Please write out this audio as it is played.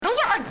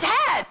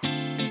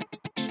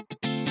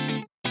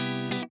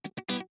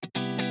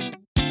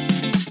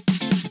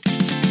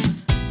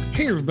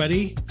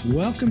everybody.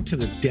 Welcome to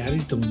the Daddy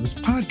Dilemmas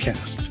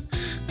podcast.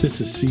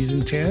 This is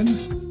season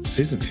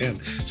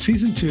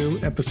 2,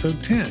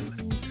 episode 10.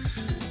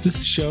 This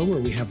is a show where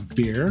we have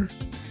beer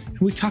and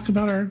we talk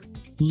about our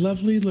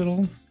lovely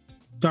little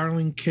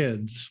darling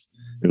kids.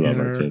 We love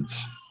our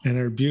kids. And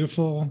our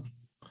beautiful,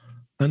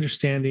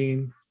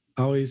 understanding,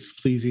 always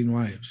pleasing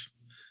wives.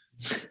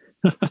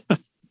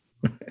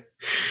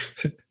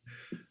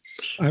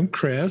 I'm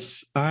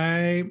Chris.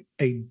 I'm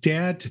a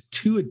dad to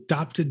 2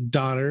 adopted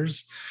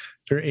daughters.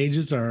 Their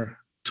ages are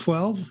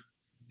 12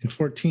 and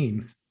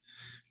 14.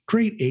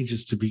 Great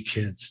ages to be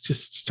kids,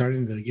 just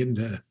starting to get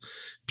into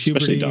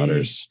puberty. Especially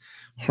daughters.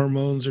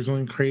 Hormones are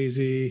going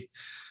crazy.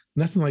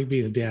 Nothing like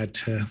being a dad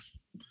to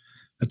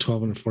a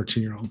 12 and a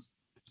 14-year-old.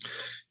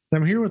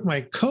 I'm here with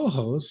my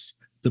co-host,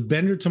 the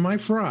bender to my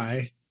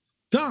fry,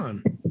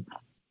 Don.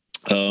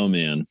 Oh,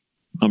 man.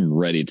 I'm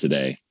ready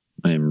today.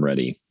 I am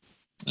ready.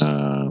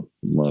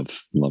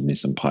 Love me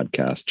some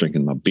podcasts,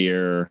 drinking my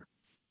beer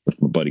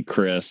with my buddy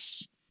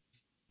Chris.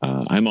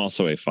 I'm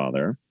also a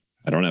father.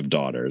 I don't have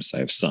daughters. I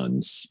have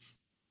sons,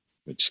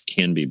 which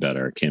can be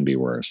better, can be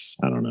worse.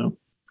 I don't know.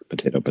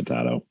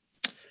 Potato.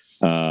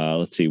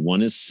 Let's see.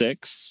 One is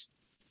 6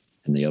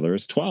 and the other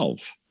is 12.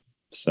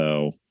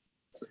 So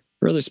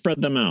really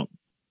spread them out.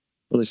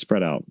 Really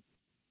spread out.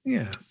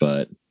 Yeah.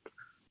 But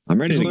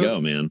I'm ready to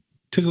go, man.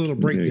 Took a little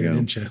break there,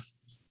 didn't you?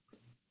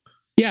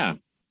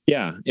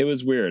 Yeah, it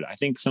was weird. I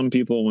think some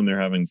people, when they're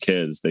having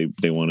kids,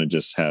 they want to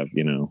just have,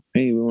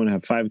 hey, we want to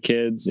have 5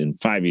 kids in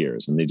 5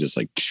 years. And they just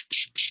like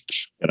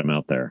get them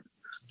out there.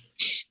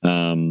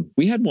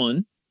 We had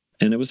one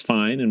and it was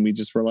fine. And we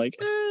just were like,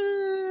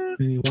 And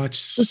you watch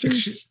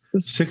 6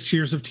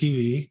 years of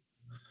TV.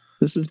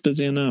 This is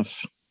busy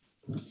enough.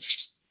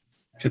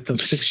 Get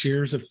those 6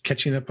 years of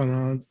catching up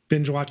on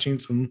binge watching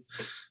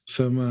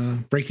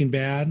some Breaking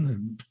Bad.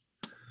 And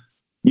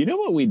you know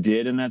what we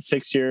did in that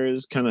 6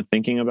 years, kind of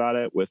thinking about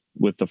it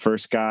with the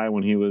first guy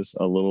when he was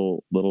a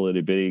little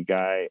itty bitty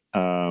guy.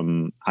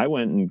 I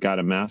went and got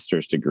a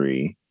master's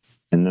degree,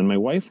 and then my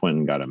wife went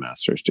and got a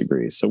master's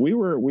degree. So we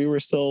were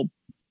still,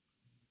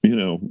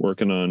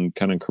 working on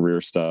kind of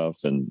career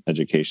stuff and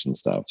education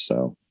stuff.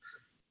 So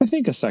I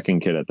think a second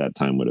kid at that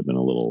time would have been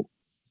a little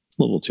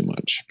too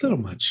much. A little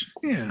much.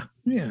 Yeah.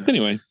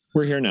 Anyway,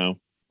 we're here now.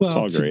 Well, it's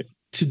all great.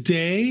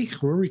 Today,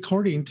 we're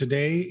recording.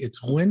 Today,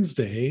 it's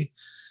Wednesday,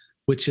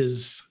 which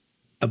is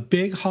a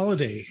big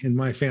holiday in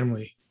my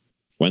family.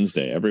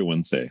 Every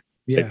Wednesday.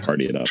 Yeah. They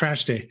party it up.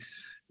 Trash day.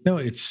 No,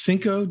 it's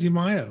Cinco de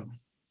Mayo.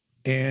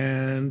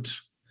 And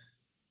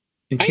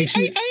in case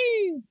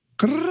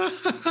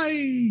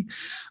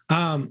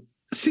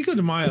Cinco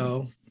de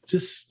Mayo,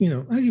 just,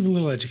 I give a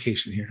little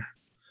education here.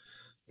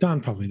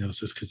 Don probably knows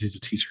this because he's a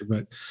teacher,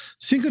 but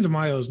Cinco de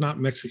Mayo is not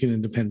Mexican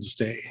Independence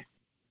Day,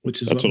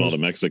 which is that's all the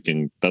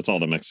Mexican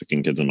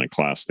kids in my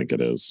class think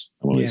it is.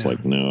 I'm always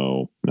like,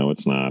 no,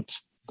 it's not.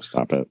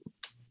 Stop it.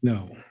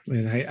 No.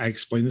 And I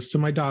explained this to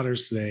my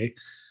daughters today.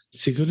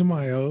 Cinco de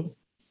Mayo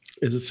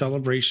is a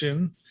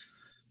celebration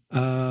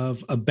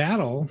of a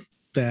battle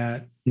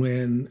that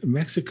when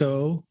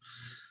Mexico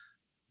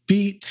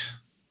beat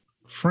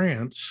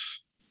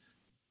France,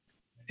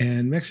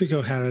 and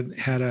Mexico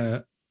had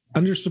a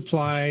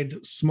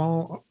undersupplied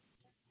small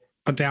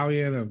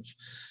battalion of,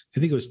 I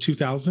think it was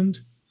 2,000,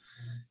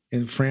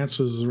 and France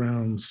was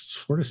around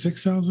 4,000 to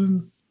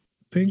 6,000.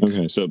 I think.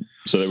 Okay, so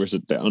they were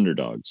the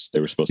underdogs. They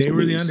were supposed to lose. They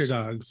were the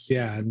underdogs,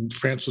 yeah, and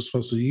France was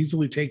supposed to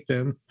easily take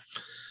them,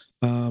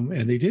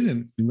 and they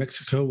didn't.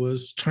 Mexico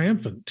was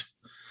triumphant,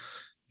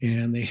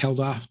 and they held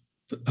off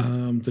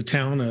the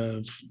town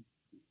of,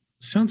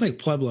 sounds like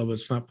Pueblo, but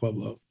it's not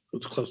Pueblo.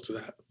 It's close to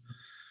that.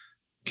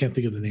 Can't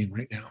think of the name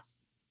right now.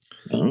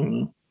 I don't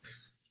know.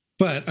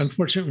 But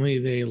unfortunately,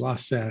 they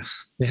lost that.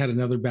 They had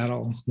another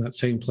battle in that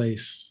same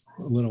place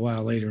a little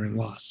while later and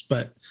lost.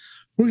 But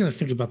we're going to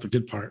think about the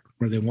good part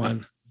where they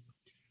won.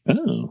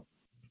 Oh.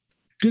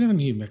 Good on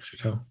you,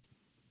 Mexico.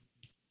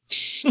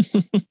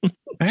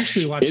 I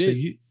actually watched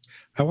a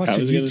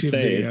YouTube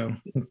video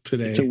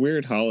today. It's a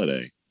weird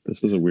holiday.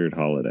 This is a weird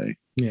holiday.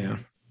 Yeah.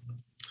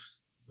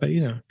 But,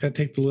 got to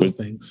take the little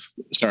things.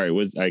 Sorry,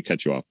 I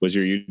cut you off. Was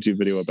your YouTube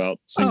video about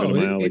Cinco de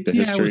Mayo, the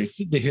history? It was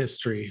the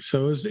history.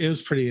 So it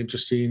was pretty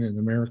interesting, and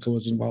America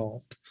was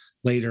involved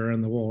later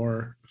in the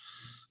war.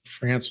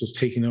 France was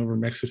taking over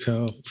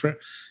Mexico.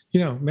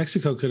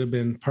 Mexico could have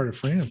been part of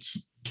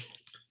France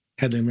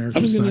had the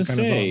Americans not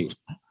gotten involved.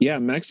 Yeah,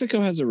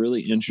 Mexico has a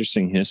really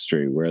interesting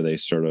history where they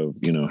sort of,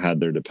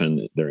 had their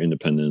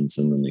independence,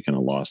 and then they kind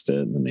of lost it,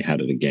 and then they had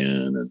it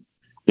again, and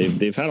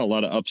they've had a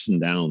lot of ups and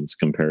downs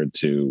compared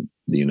to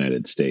the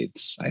United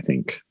States, I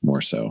think,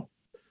 more so,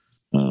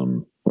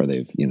 where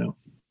they've,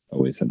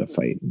 always had to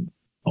fight and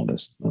all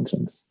this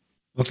nonsense.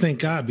 Well, thank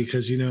God,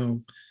 because,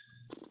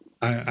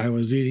 I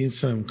was eating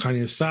some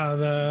carne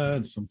asada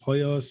and some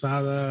pollo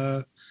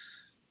asada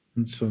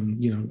and some,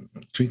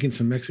 drinking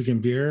some Mexican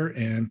beer.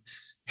 And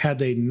had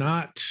they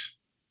not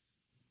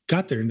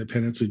got their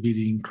independence, we'd be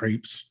eating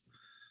crepes.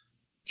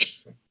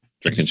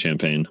 Drinking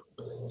champagne.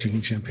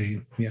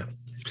 Yeah.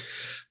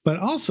 But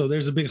also,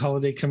 there's a big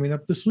holiday coming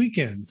up this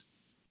weekend.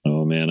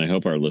 Oh man, I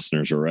hope our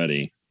listeners are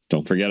ready.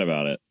 Don't forget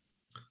about it.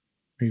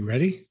 Are you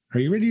ready? Are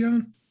you ready,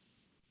 Don?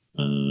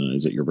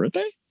 Is it your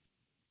birthday?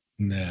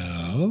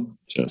 No.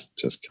 Just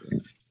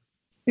kidding.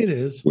 It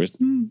is Wish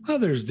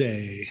Mother's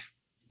Day.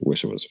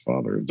 it was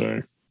Father's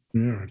Day.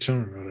 Yeah, tell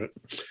me about it.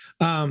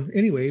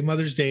 Anyway,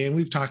 Mother's Day, and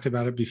we've talked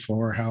about it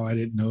before, how I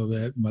didn't know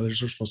that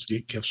mothers were supposed to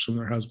get gifts from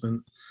their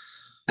husband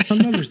on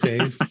Mother's Day.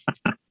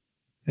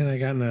 And I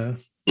got in a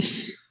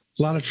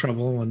lot of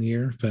trouble one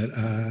year, but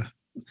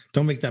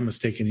don't make that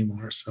mistake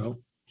anymore. So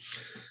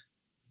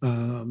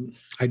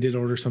I did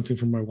order something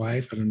from my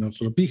wife. I don't know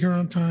if it'll be here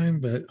on time,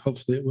 but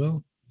hopefully it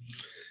will.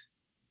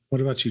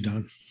 What about you,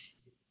 Don?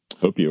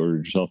 Hope you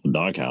ordered yourself a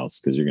doghouse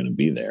because you're going to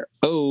be there.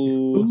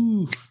 Oh,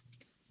 Ooh.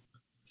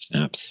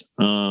 Snaps.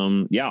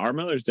 Yeah, our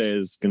Mother's Day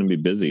is going to be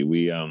busy.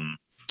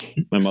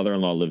 My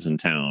mother-in-law lives in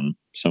town,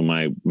 so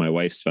my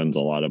wife spends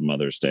a lot of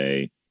Mother's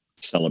Day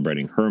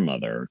celebrating her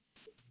mother,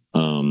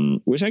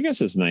 which I guess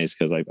is nice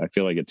because I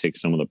feel like it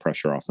takes some of the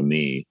pressure off of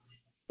me.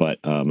 But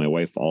my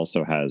wife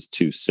also has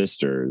two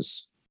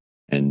sisters,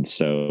 and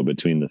so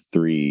between the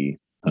three,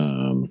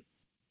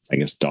 I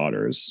guess,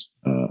 daughters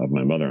of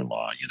my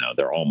mother-in-law,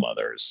 they're all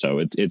mothers. So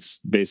it's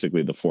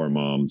basically the four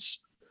moms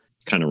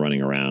kind of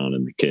running around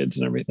and the kids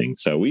and everything.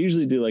 So we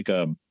usually do like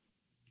a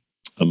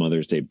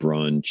Mother's Day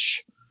brunch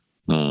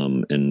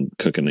and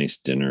cook a nice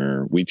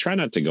dinner. We try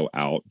not to go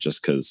out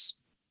just because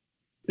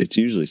it's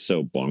usually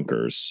so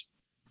bonkers.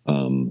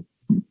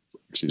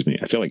 Excuse me.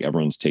 I feel like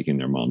everyone's taking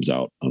their moms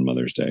out on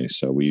Mother's Day.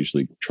 So we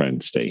usually try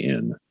and stay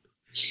in.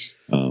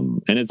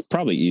 And it's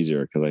probably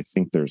easier because I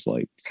think there's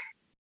like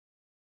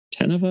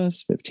 10 of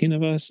us, 15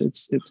 of us.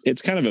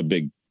 It's kind of a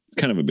big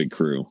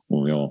crew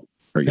when we all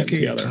are getting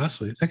together.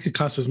 Costly. That could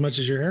cost as much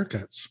as your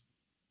haircuts.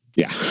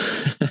 Yeah.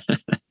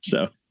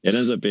 So it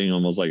ends up being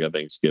almost like a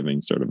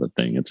Thanksgiving sort of a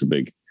thing. It's a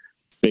big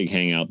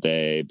hangout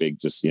day, big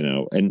just,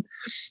 and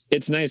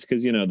it's nice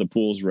because, the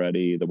pool's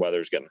ready. The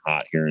weather's getting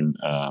hot here in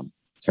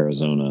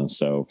Arizona.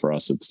 So for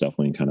us, it's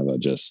definitely kind of a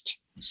just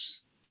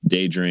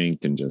day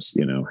drink and just,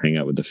 hang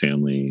out with the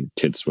family,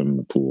 kids swim in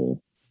the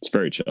pool. It's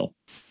very chill.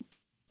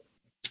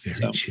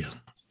 Very chill.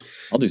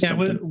 I'll do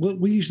something.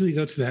 We usually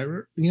go to that,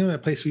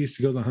 that place we used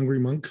to go, the Hungry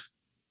Monk.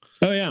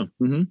 Oh yeah.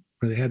 Mm-hmm.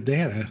 Where they had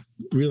a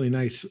really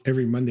nice,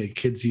 every Monday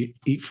kids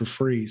eat for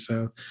free.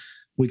 So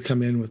we'd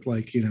come in with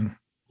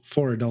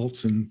 4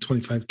 adults and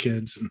 25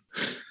 kids, and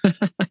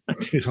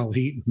they'd all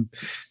eat and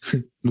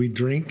we'd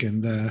drink,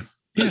 and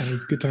it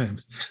was good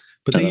times.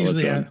 But they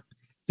usually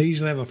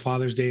have a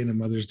Father's Day and a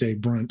Mother's Day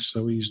brunch.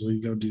 So we usually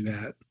go do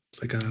that.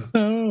 It's like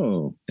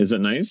is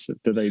it nice?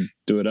 Do they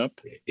do it up?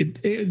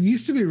 It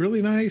used to be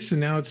really nice, and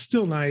now it's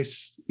still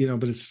nice,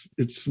 but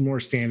it's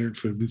more standard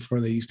food. Before,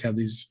 they used to have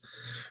these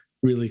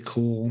really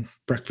cool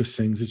breakfast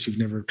things that you've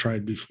never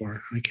tried before.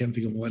 I can't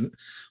think of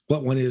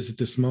what one is at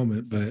this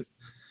moment, but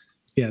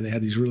yeah, they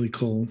had these really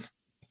cool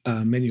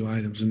menu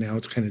items, and now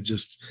it's kind of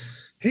just,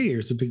 hey,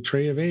 here's a big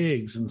tray of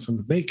eggs and some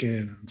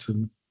bacon and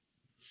some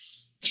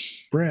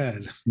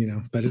bread,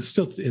 but it's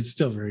still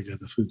very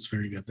good. The food's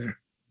very good there.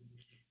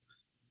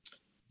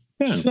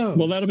 Yeah. So,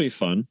 well, that'll be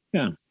fun.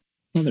 Yeah.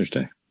 Mother's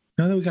Day.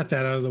 Now that we got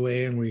that out of the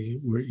way, and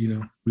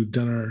we've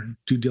done our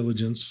due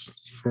diligence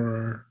for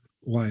our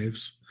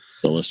wives.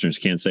 The listeners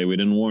can't say we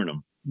didn't warn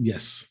them.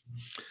 Yes.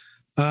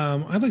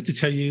 I'd like to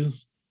tell you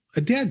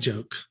a dad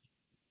joke.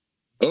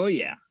 Oh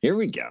yeah. Here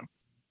we go.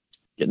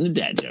 Getting a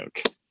dad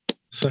joke.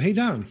 So, hey,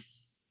 Don.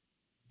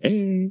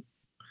 Hey.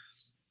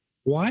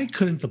 Why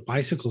couldn't the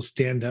bicycle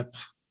stand up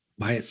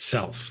by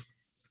itself?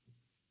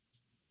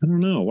 I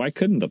don't know. Why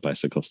couldn't the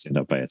bicycle stand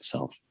up by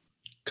itself?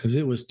 Because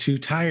it was too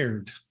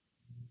tired.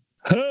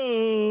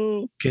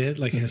 Oh, get it?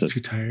 Like it has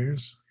 2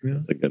 tires.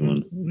 That's a good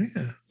one.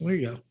 Yeah, there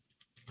you go.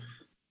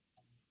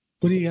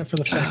 What do you got for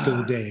the fact of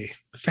the day?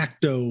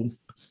 Facto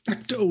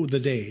of the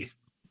day.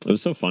 It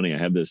was so funny. I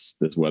have this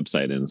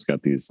website, and it's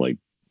got these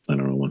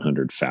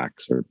 100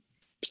 facts or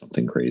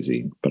something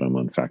crazy, but I'm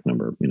on fact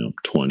number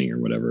 20 or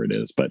whatever it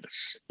is. But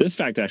this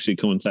fact actually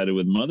coincided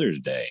with Mother's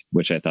Day,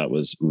 which I thought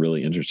was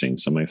really interesting.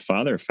 So my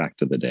father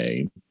fact of the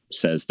day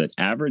says that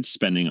average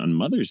spending on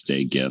Mother's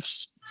Day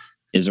gifts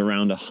is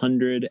around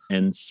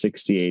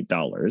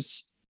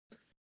 $168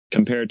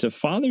 compared to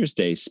Father's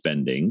Day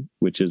spending,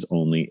 which is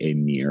only a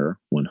mere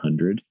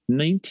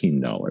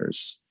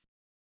 $119.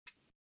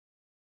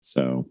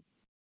 So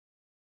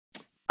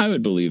I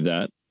would believe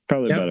that.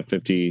 Probably about a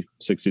 $50,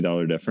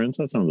 $60 difference.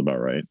 That sounds about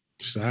right.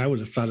 So I would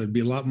have thought it'd be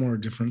a lot more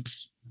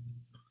difference.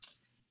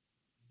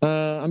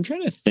 I'm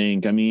trying to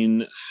think. I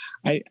mean,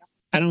 I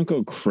don't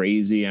go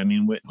crazy. I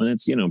mean, when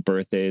it's,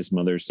 birthdays,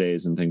 Mother's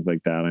Days and things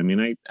like that. I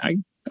mean, I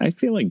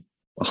feel like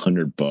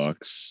 $100,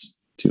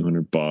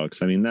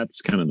 $200. I mean,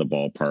 that's kind of the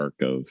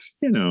ballpark of,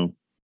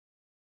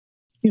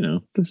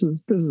 this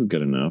is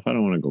good enough. I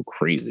don't want to go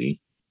crazy.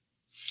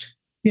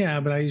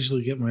 Yeah, but I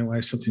usually get my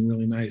wife something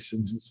really nice,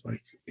 and it's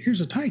like, here's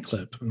a tie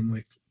clip. And I'm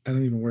like, I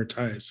don't even wear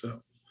ties, so.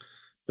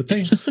 But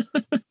thanks.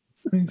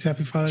 Thanks.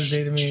 Happy Father's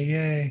Day to me.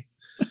 Yay.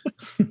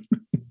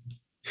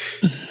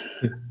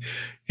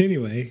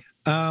 Anyway,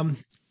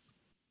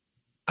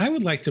 I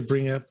would like to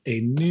bring up a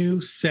new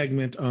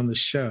segment on the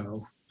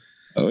show.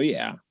 Oh,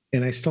 yeah.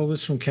 And I stole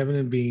this from Kevin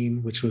and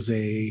Bean, which was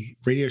a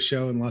radio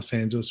show in Los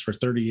Angeles for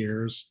 30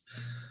 years.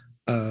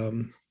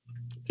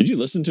 Did you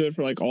listen to it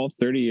for like all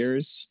 30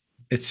 years?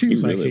 It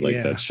seems you like really it, like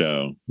yeah. that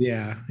show.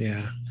 Yeah,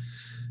 yeah.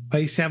 I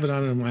used to have it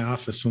on in my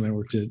office when I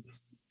worked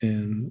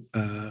in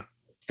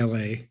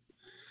LA.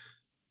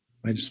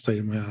 I just played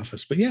in my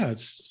office. But yeah,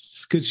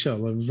 it's a good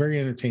show. Very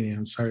entertaining.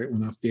 I'm sorry it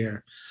went off the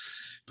air.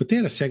 But they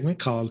had a segment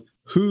called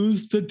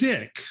Who's the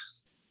Dick?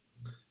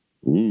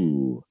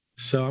 Ooh.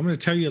 So I'm going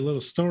to tell you a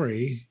little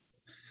story.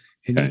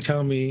 And you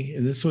tell me,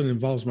 and this one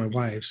involves my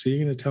wife. So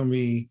you're going to tell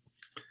me,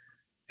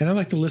 and I'd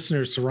like the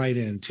listeners to write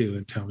in too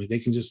and tell me. They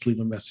can just leave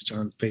a message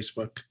on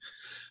Facebook.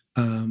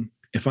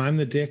 If I'm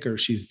the dick or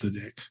she's the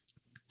dick.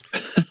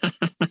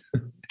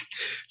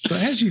 So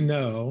as you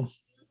know,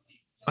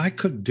 I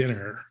cook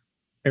dinner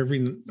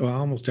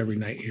almost every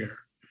night here.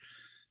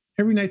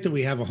 Every night that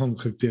we have a home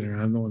cooked dinner,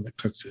 I'm the one that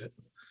cooks it.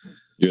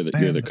 You're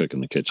the cook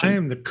in the kitchen. I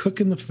am the cook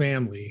in the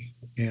family.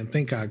 And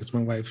thank God, because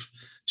my wife,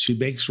 she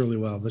bakes really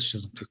well, but she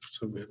doesn't cook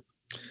so good.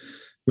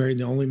 Married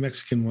the only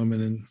Mexican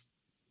woman in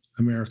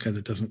America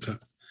that doesn't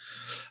cook.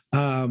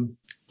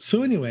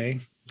 So anyway,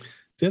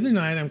 the other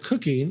night I'm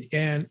cooking,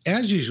 and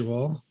as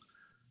usual,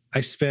 I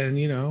spend,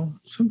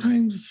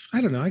 sometimes, I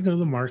don't know, I go to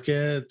the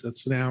market,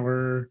 that's an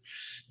hour,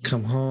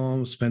 come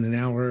home, spend an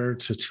hour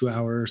to 2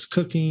 hours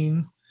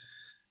cooking,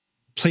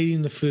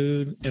 plating the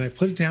food, and I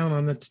put it down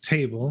on the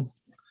table.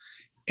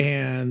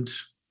 And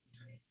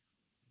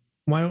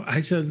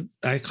I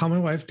call my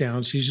wife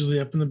down. She's usually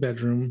up in the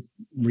bedroom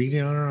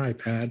reading on her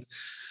iPad.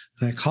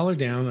 And I call her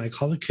down. I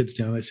call the kids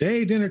down. I say,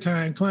 hey, dinner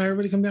time. Come on,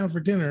 everybody come down for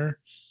dinner.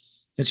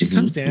 And she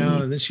comes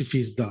down and then she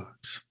feeds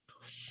dogs.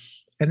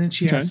 And then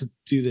she has to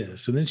do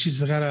this. And then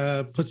she's got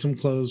to put some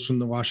clothes from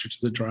the washer to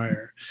the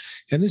dryer.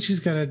 And then she's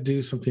got to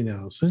do something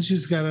else. Then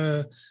she's got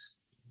to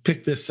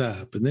pick this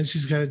up. And then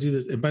she's got to do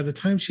this. And by the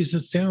time she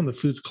sits down, the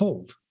food's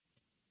cold.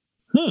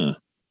 Huh.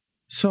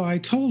 So I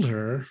told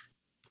her,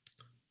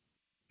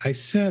 I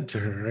said,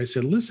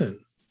 listen,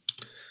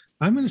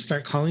 I'm going to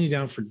start calling you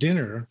down for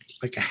dinner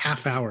like a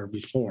half hour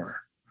before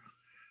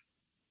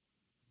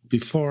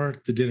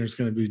the dinner's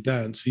going to be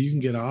done. So you can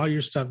get all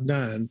your stuff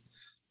done.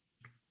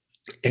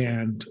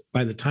 And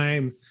by the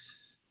time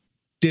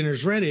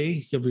dinner's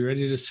ready, you'll be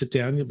ready to sit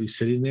down. You'll be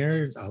sitting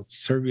there. I'll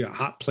serve you a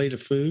hot plate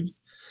of food,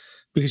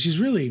 because she's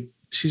really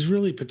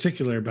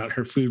particular about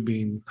her food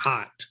being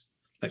hot,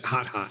 like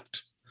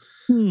hot.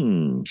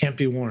 Can't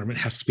be warm. It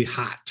has to be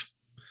hot.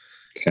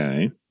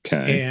 Okay.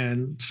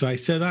 And so I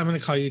said, I'm going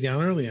to call you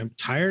down early. I'm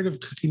tired of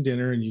cooking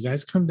dinner, and you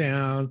guys come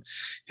down,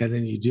 and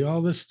then you do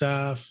all this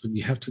stuff, and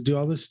you have to do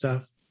all this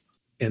stuff.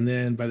 And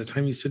then by the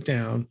time you sit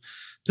down,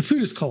 the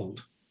food is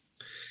cold.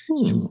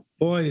 And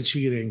boy, did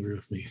she get angry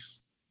with me.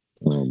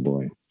 Oh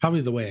boy.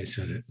 Probably the way I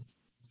said it.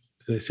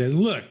 I said,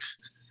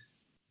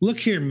 look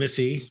here,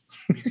 Missy.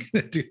 You're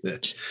gonna do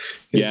that.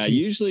 Yeah,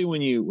 usually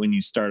when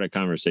you start a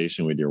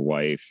conversation with your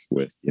wife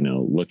with,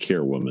 look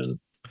here, woman,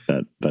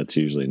 that's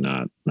usually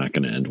not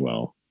going to end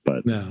well.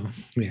 But no,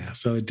 yeah,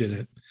 so it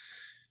didn't.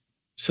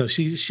 So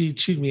she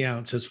chewed me out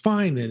and says,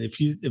 fine, then if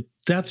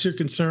that's your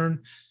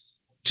concern,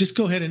 just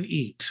go ahead and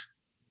eat.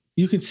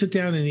 You can sit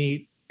down and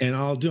eat, and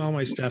I'll do all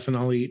my stuff and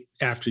I'll eat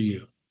after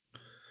you.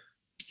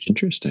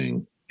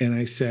 Interesting. And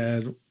I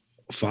said,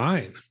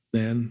 fine,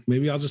 then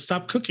maybe I'll just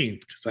stop cooking,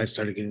 because I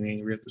started getting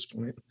angry at this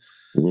point.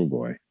 Oh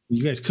boy.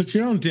 You guys cook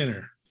your own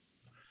dinner.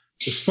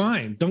 It's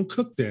fine. Don't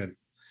cook then.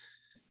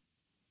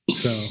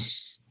 So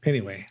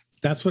anyway,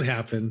 that's what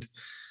happened.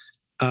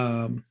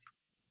 Am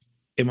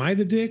I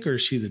the dick or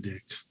is she the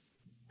dick?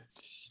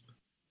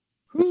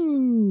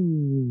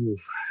 Ooh.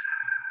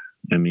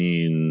 I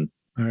mean,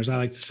 or as I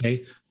like to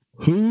say,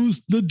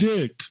 who's the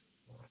dick?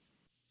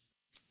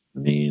 I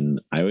mean,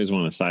 I always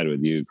want to side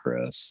with you,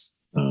 Chris.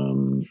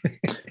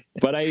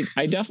 But I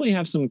definitely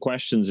have some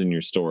questions in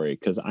your story,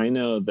 because I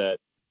know that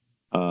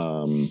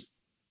I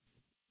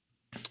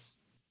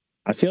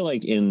feel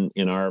like in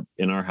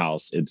our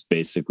house, it's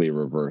basically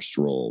reversed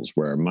roles,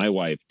 where my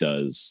wife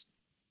does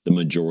the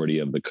majority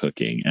of the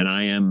cooking, and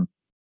I am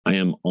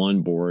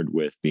on board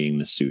with being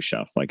the sous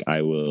chef. Like,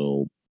 I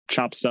will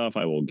chop stuff,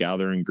 I will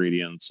gather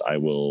ingredients, I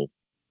will,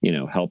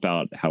 help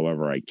out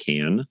however I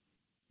can.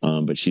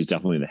 But she's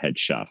definitely the head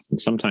chef. And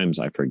sometimes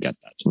I forget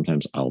that.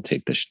 Sometimes I'll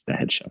take the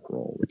head chef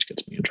role, which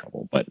gets me in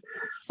trouble. But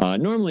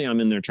normally I'm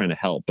in there trying to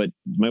help. But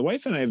my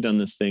wife and I have done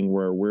this thing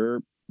where we're,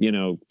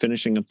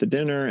 finishing up the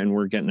dinner and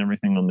we're getting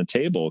everything on the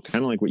table,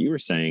 kind of like what you were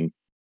saying.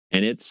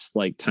 And it's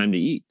like time to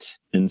eat.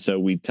 And so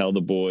we tell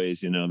the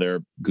boys, they're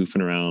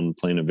goofing around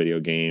playing a video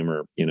game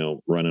or,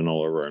 running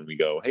all over. And we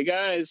go, hey,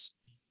 guys,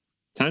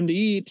 time to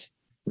eat.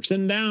 We're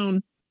sitting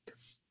down.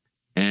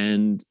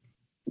 And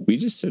we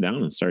just sit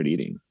down and start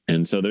eating.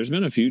 And so there's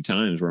been a few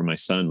times where my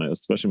son,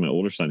 especially my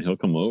older son, he'll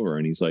come over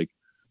and he's like,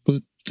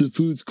 but the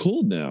food's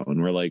cold now.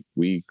 And we're like,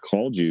 we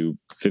called you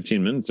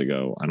 15 minutes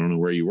ago. I don't know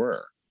where you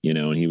were,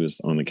 and he was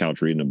on the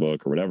couch reading a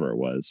book or whatever it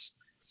was.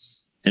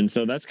 And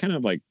so that's kind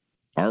of like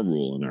our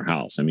rule in our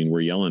house. I mean,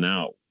 we're yelling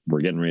out,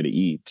 we're getting ready to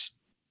eat.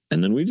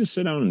 and then we just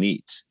sit down and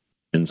eat.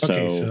 And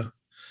so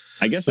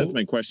I guess that's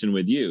my question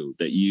with you,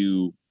 that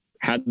you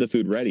had the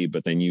food ready,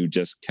 but then you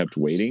just kept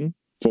waiting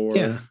for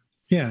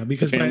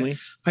because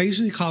I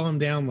usually call them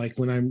down like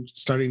when I'm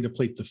starting to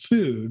plate the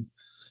food.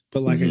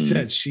 But like I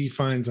said, she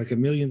finds like a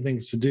million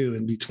things to do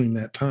in between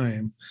that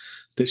time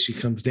that she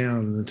comes down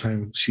and the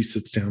time she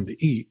sits down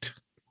to eat.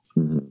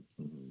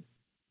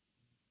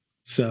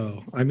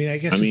 So, I mean, I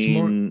guess it's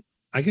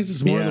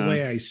more the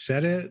way I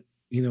said it,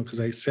 because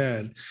I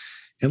said,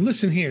 and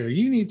listen here,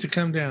 you need to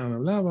come down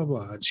and blah, blah,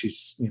 blah. And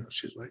she's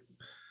like,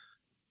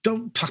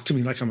 don't talk to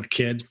me like I'm a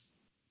kid.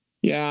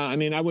 Yeah. I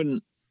mean, I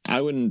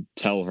wouldn't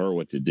tell her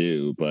what to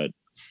do, but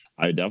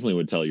I definitely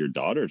would tell your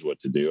daughters what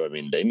to do. I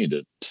mean, they need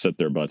to sit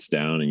their butts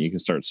down and you can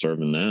start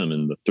serving them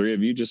and the three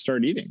of you just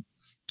start eating.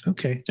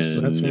 Okay. And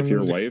so that's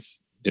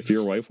if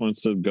your wife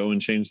wants to go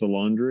and change the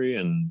laundry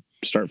and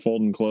start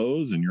folding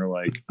clothes and you're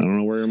like, I don't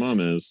know where your mom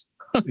is.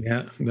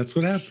 Yeah, that's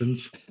what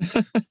happens.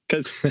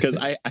 Because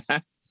I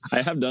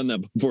have done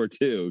that before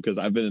too, because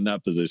I've been in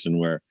that position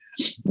where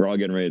we're all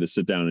getting ready to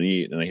sit down and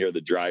eat and I hear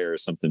the dryer or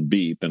something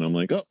beep and I'm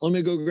like, oh, let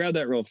me go grab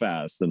that real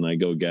fast. And I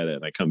go get it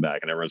and I come back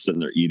and everyone's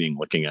sitting there eating,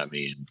 looking at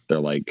me and they're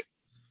like,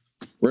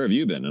 where have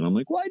you been? And I'm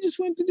like, well, I just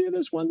went to do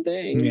this one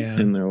thing. Yeah.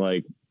 And they're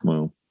like,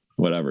 well,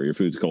 whatever, your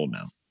food's cold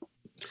now.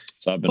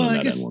 So I've been on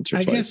that end once or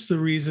twice. I guess the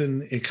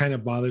reason it kind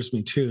of bothers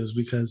me too is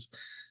because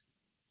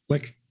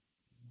like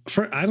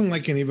I don't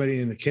like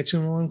anybody in the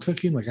kitchen while I'm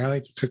cooking. Like I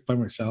like to cook by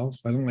myself.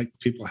 I don't like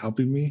people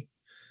helping me.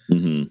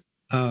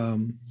 I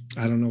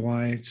don't know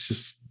why. It's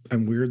just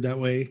I'm weird that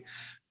way.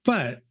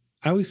 But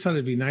I always thought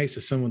it'd be nice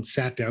if someone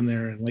sat down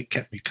there and like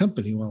kept me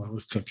company while I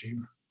was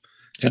cooking.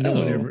 And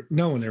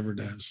no one ever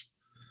does.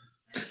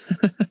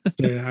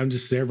 I'm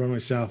just there by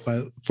myself.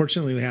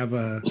 Fortunately we have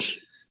one of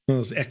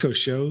those Echo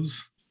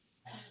shows.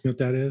 You know what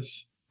that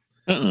is?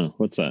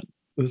 What's that?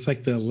 It's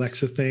like the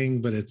Alexa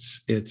thing, but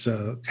it's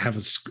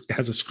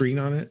has a screen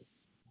on it.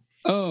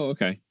 Oh,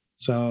 okay.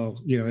 So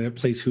it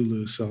plays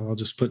Hulu. So I'll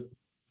just put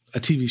a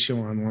TV show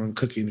on while I'm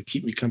cooking to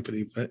keep me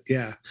company. But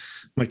yeah,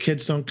 my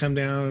kids don't come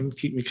down and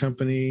keep me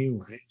company.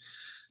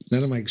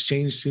 None of my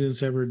exchange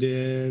students ever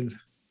did.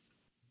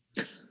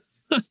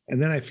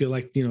 And then I feel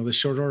like the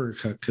short order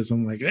cook because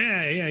I'm like,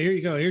 yeah, here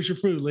you go. Here's your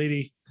food,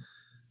 lady.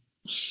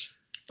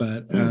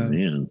 But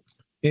man.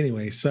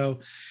 Anyway, so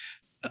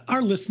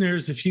our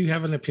listeners, if you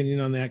have an opinion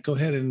on that, go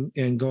ahead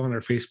and go on our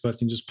Facebook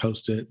and just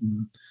post it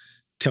and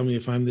tell me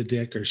if I'm the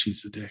dick or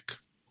she's the dick.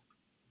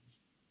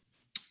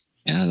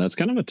 Yeah, that's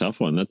kind of a tough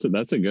one.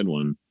 That's a good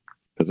one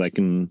because I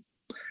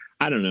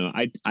don't know.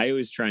 I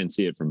always try and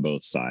see it from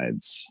both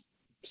sides.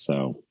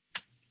 So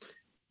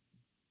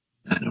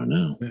I don't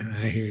know.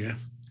 I hear you.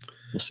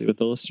 We'll see what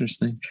the listeners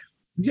think.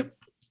 Yep.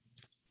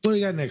 What do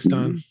you got next,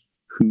 Don?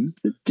 Who's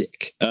the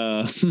dick?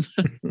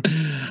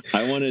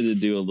 I wanted to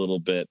do a little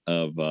bit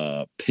of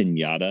a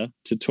piñata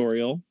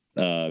tutorial,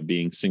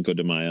 being Cinco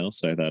de Mayo.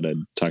 So I thought I'd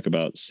talk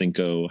about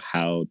Cinco,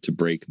 how to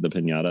break the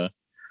piñata.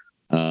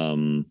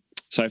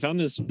 So I found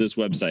this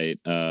website.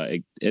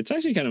 It's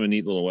actually kind of a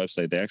neat little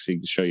website. They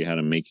actually show you how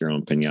to make your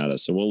own piñata.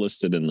 So we'll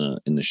list it in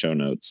the show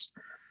notes.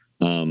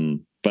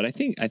 But I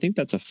think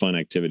that's a fun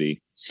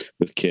activity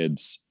with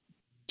kids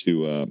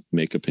to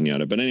make a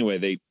piñata. But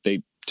anyway,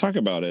 they talk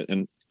about it,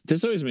 and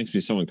this always makes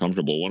me so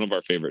uncomfortable. One of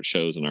our favorite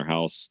shows in our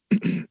house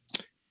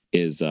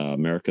is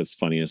America's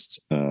Funniest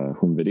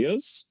Home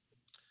Videos.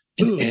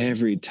 And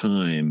every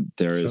time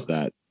there is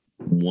that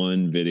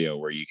one video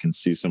where you can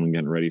see someone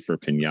getting ready for a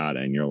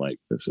piñata and you're like,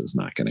 this is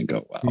not going to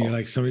go well. You're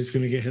like, somebody's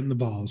going to get hit in the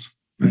balls.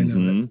 I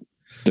know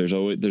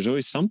it. There's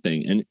always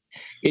something. And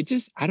it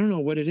just, I don't know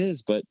what it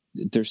is, but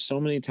there's so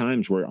many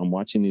times where I'm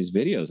watching these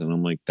videos and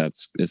I'm like,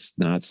 it's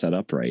not set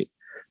up right.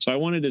 So I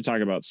wanted to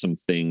talk about some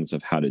things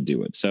of how to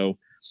do it. So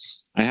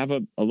I have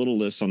a little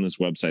list on this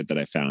website that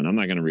I found. I'm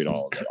not going to read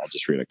all of it. I'll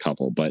just read a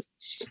couple. But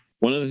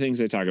one of the things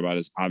they talk about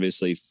is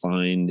obviously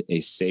find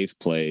a safe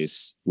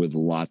place with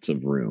lots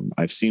of room.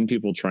 I've seen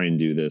people try and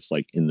do this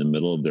like in the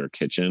middle of their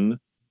kitchen.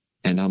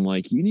 And I'm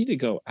like, you need to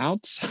go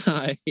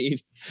outside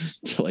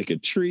to like a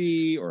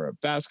tree or a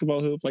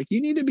basketball hoop. Like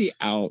you need to be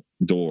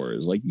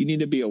outdoors. Like you need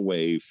to be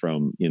away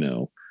from,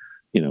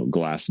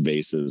 glass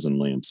vases and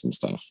lamps and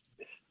stuff.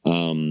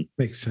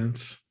 Makes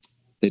sense.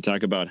 They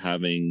talk about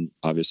having,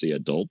 obviously,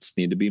 adults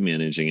need to be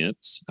managing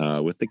it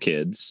with the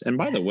kids. And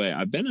by the way,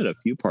 I've been at a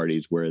few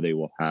parties where they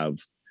will have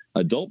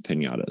adult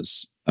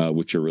piñatas,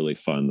 which are really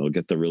fun. They'll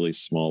get the really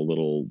small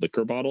little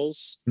liquor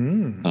bottles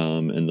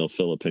and they'll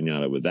fill a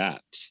piñata with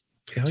that.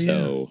 Hell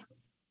so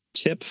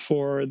tip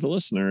for the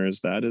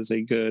listeners, that is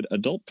a good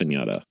adult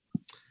piñata.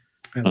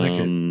 I like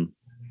it.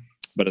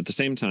 But at the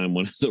same time,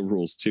 one of the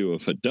rules too,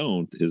 if it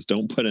don't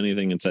put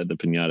anything inside the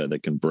piñata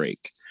that can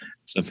break.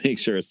 So make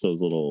sure it's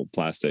those little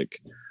plastic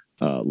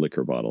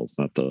liquor bottles,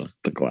 not the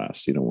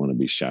glass. You don't want to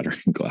be shattering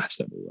glass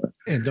everywhere.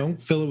 And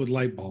don't fill it with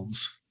light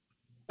bulbs.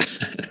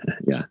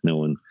 Yeah, no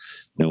one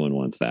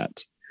wants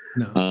that.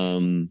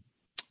 No.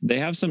 They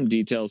have some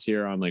details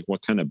here on like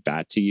what kind of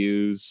bat to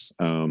use.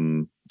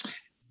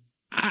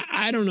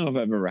 I don't know if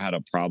I've ever had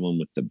a problem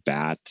with the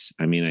bat.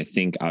 I mean, I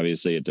think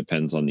obviously it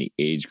depends on the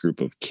age group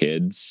of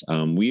kids.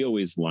 We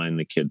always line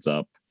the kids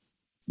up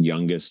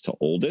youngest to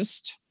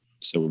oldest.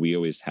 So we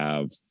always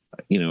have,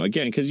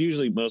 again, because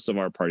usually most of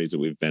our parties that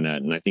we've been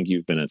at, and I think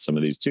you've been at some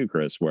of these too,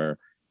 Chris, where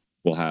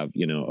we'll have,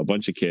 a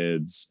bunch of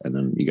kids and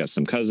then you got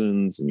some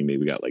cousins and you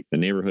maybe got like the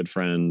neighborhood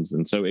friends.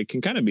 And so it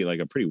can kind of be like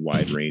a pretty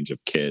wide range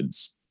of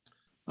kids.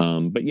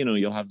 But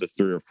you'll have the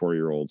 3 or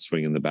 4-year-old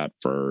swinging the bat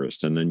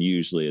first. And then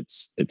usually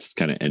it's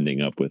kind of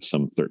ending up with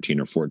some 13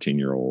 or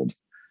 14-year-old,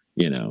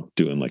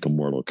 doing like a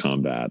Mortal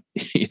Kombat,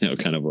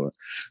 kind of a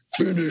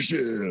finish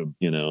him,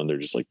 and they're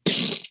just like,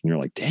 and you're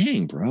like,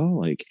 dang, bro,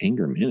 like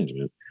anger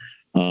management.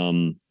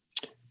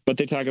 But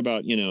they talk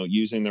about,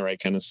 using the right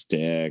kind of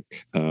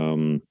stick,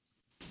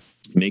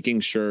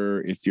 making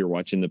sure if you're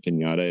watching the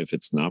piñata, if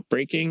it's not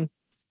breaking,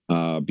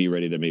 be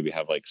ready to maybe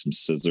have like some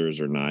scissors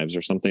or knives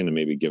or something to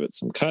maybe give it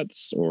some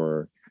cuts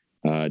or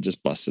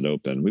just bust it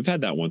open. We've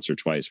had that once or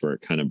twice where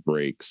it kind of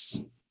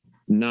breaks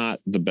not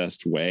the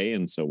best way.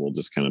 And so we'll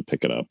just kind of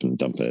pick it up and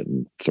dump it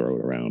and throw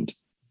it around.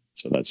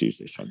 So that's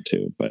usually fun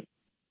too. But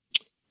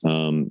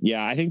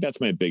I think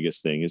that's my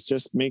biggest thing is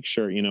just make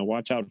sure,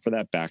 watch out for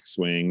that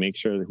backswing. Make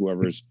sure that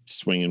whoever's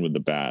swinging with the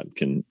bat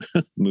can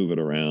move it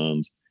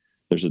around.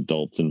 There's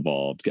adults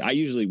involved. We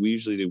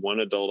usually do one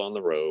adult on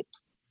the rope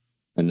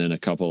and then a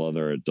couple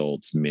other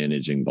adults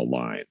managing the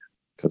line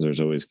because there's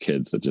always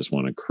kids that just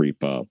want to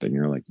creep up and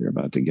you're like, you're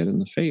about to get in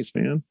the face,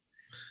 man.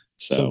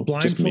 So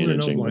just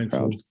managing or no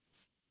blindfold?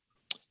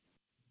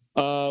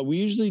 We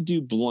usually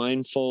do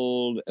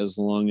blindfold as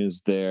long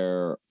as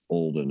they're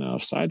old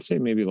enough. So I'd say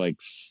maybe like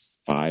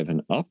 5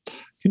 and up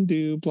can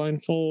do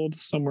blindfold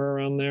somewhere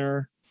around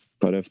there.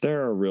 But if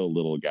they're a real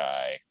little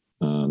guy,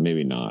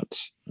 maybe not.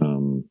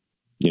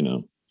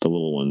 The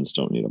little ones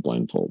don't need a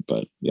blindfold,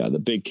 but yeah, the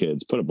big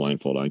kids put a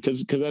blindfold on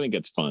because then it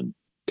gets fun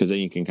because then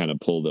you can kind of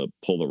pull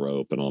the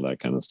rope and all that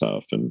kind of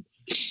stuff and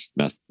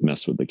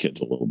mess with the kids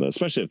a little bit,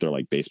 especially if they're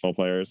like baseball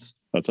players.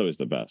 That's always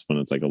the best when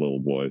it's like a little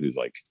boy who's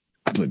like,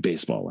 I play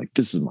baseball, like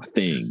this is my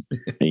thing,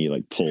 and you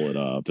like pull it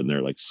up and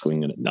they're like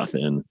swinging at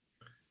nothing,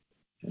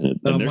 and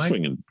they're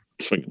swinging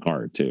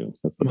hard too.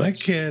 My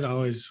kid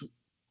always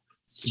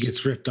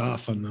gets ripped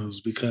off on those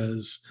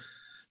because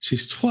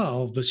she's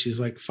 12, but she's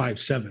like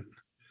 5'7".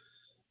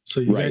 So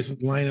you guys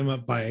line them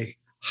up by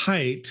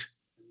height,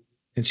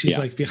 and she's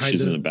like behind.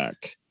 She's in the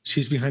back.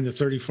 She's behind the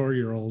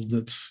 34-year-old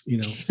that's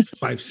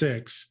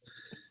 5'6".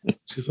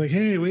 She's like,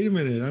 "Hey, wait a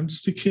minute! I'm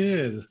just a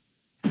kid."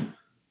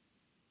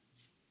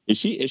 Is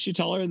she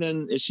taller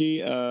than? Is she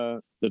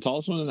the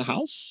tallest one in the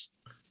house?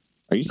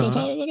 Are you still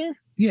taller than her?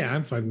 Yeah,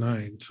 I'm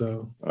 5'9".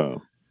 So.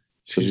 Oh,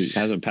 so she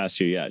hasn't passed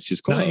you yet.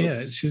 She's close. Not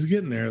yet. She's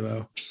getting there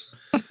though.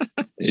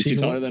 Is she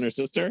taller than her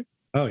sister?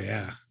 Oh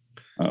yeah.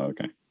 Oh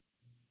okay.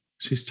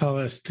 She's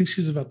taller. I think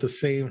she's about the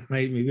same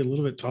height, maybe a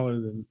little bit taller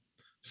than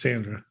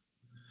Sandra.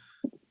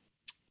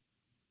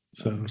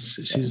 So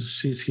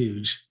she's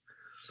huge.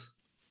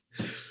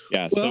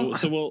 Yeah. Well,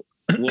 so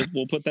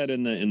we'll put that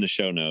in the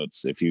show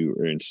notes if you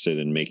are interested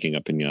in making a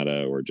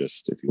piñata or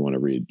just if you want to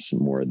read some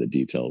more of the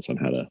details on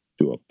how to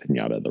do a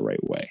piñata the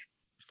right way.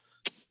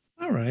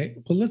 All right.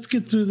 Well, let's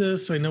get through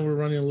this. I know we're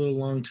running a little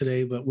long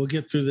today, but we'll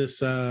get through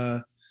this.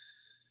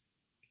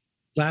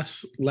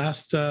 Last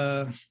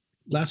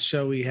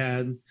show we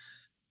had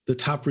the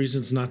top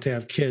reasons not to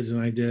have kids,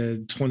 and I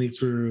did 20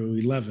 through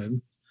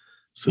 11.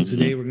 So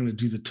today we're going to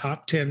do the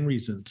top 10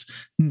 reasons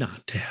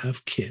not to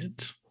have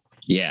kids.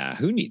 Yeah,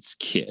 who needs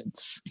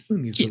kids?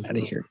 Get out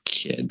of here,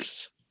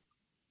 kids.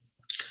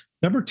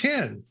 Number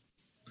 10.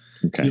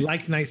 Okay. You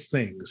like nice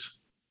things.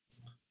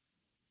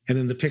 And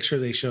in the picture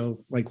they show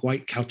like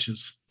white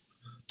couches.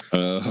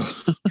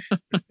 Oh.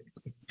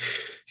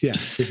 Yeah,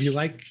 if you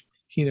like,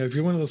 if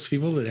you're one of those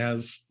people that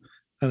has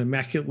an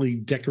immaculately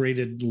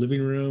decorated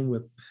living room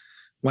with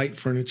white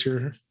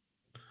furniture,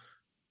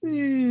 I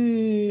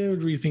would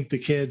rethink the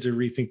kids or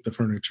rethink the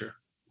furniture.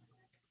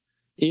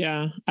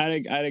 Yeah,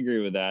 I'd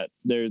agree with that.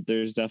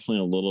 There's definitely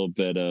a little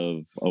bit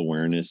of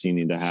awareness you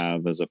need to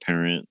have as a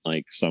parent.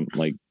 Like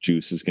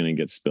juice is going to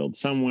get spilled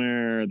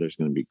somewhere. There's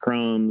going to be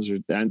crumbs,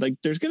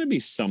 there's going to be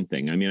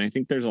something. I mean, I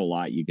think there's a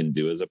lot you can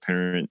do as a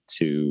parent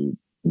to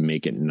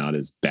make it not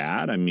as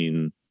bad. I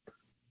mean,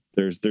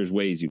 there's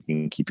ways you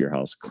can keep your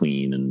house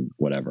clean and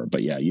whatever.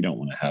 But yeah, you don't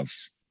want to have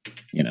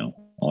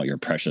all your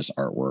precious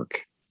artwork.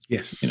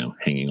 Yes.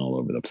 Hanging all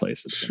over the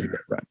place. It's going to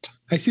get wrecked.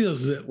 I see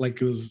those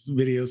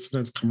videos,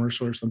 sometimes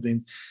commercial or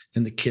something,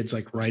 and the kids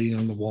like writing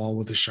on the wall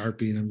with a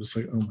Sharpie. And I'm just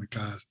like, oh my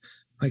God,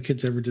 my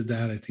kids ever did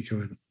that, I think I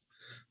would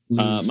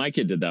lose. My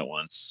kid did that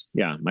once.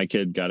 Yeah. My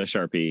kid got a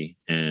Sharpie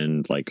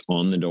and like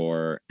on the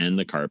door and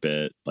the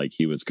carpet, like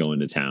he was going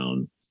to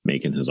town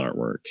making his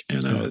artwork.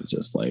 And I was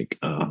just like,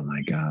 oh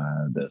my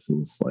God, this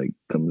is like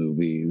the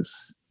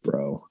movies,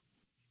 bro.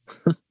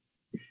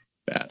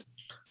 Bad.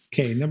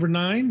 Okay. Number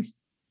 9.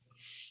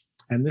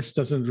 And this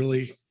doesn't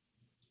really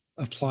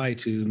apply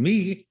to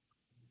me.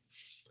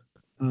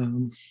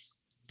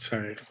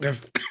 Sorry.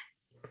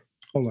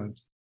 Hold on.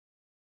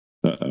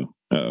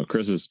 Uh-oh.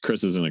 Chris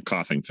is in a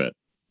coughing fit.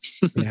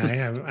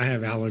 Yeah, I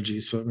have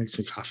allergies, so it makes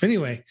me cough.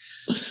 Anyway,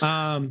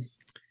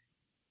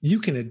 you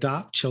can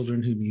adopt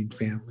children who need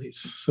families.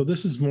 So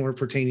this is more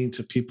pertaining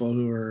to people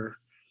who are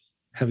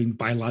having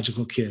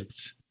biological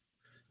kids.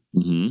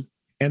 Mm-hmm.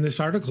 And this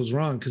article is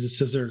wrong because it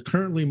says there are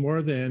currently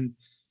more than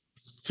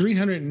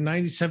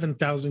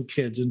 397,000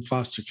 kids in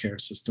foster care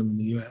system in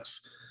the U.S.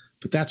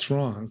 But that's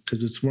wrong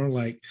because it's more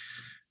like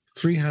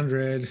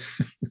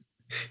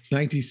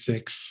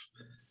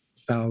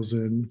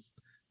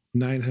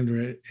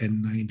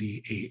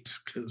 396,998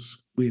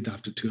 because we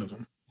adopted 2 of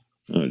them.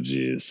 Oh,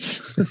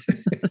 geez.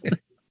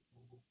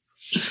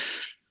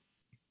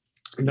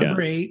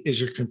 Number 8 is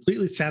you're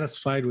completely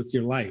satisfied with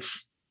your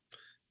life.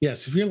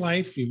 Yes, if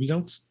if you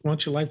don't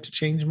want your life to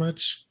change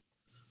much,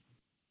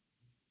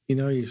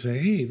 you say,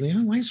 hey,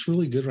 life's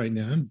really good right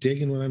now. I'm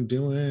digging what I'm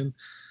doing.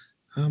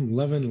 I'm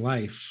loving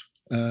life.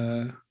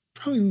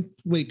 Probably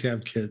wait to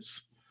have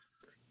kids.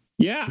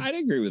 Yeah, I'd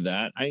agree with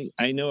that.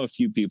 I know a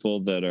few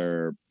people that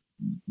are,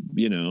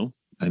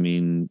 I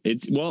mean,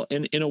 it's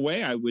in a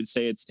way, I would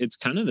say it's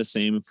kind of the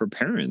same for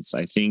parents.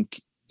 I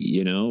think,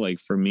 like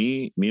for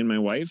me and my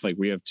wife, like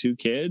we have 2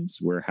 kids.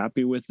 We're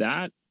happy with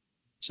that.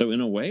 So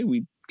in a way,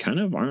 we kind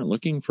of aren't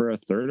looking for a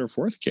 3rd or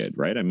 4th kid,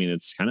 right? I mean,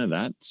 it's kind of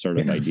that sort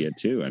of idea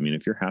too. I mean,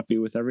 if you're happy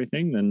with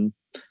everything, then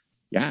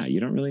yeah, you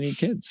don't really need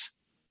kids.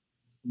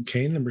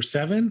 Okay, number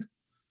 7.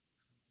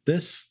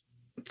 This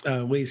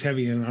weighs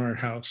heavy in our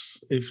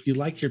house. If you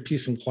like your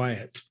peace and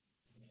quiet,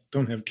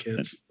 don't have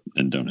kids.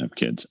 And don't have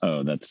kids.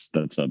 Oh, that's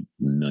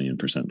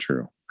 1,000,000%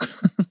 true.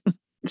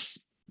 It's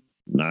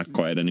not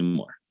quite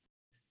anymore.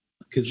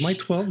 Because my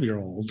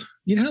 12-year-old,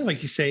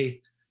 like you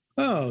say,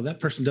 oh, that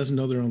person doesn't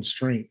know their own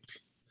strength.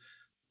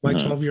 My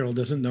 12-year-old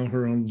doesn't know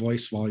her own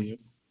voice volume.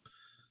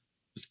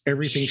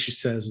 Everything she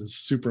says is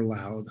super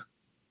loud.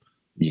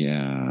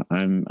 Yeah,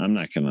 I'm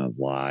not gonna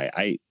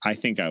lie. I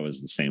think I was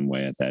the same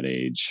way at that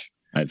age.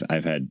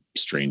 I've had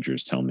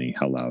strangers tell me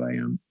how loud I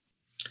am.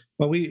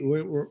 Well,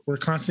 we're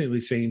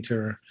constantly saying to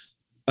her,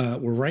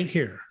 "We're right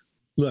here.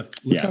 Look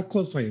how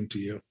close I am to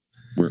you.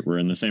 We're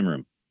in the same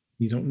room.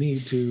 You don't need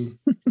to."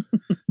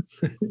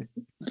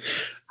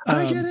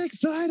 I get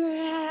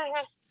excited.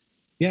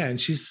 Yeah,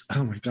 and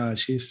oh my God,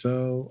 she's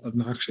so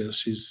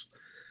obnoxious.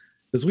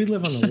 Because we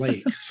live on a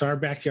lake, so our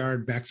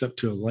backyard backs up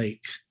to a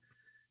lake.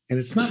 And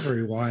it's not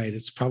very wide.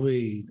 It's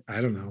probably,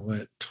 I don't know,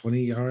 what,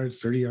 20 yards,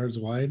 30 yards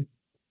wide?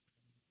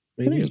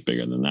 Maybe. I think it's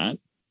bigger than that.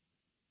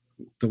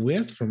 The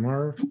width from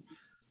our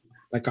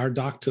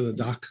dock to the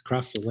dock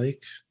across the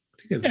lake?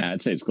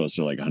 I'd say it's close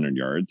to like 100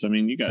 yards. I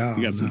mean, you got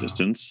some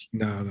distance.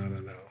 No.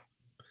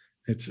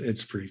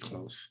 It's pretty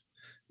close.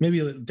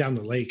 Maybe down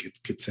the lake it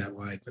gets that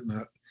wide, but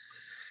not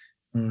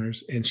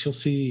ours. And she'll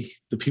see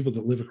the people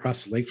that live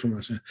across the lake from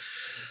us.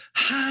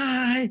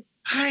 Hi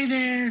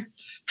there.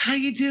 How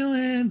you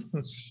doing? I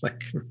was just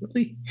like,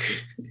 really?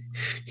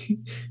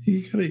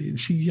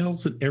 She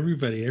yells at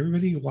everybody.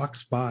 Everybody who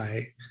walks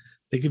by,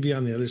 they could be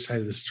on the other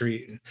side of the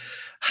street.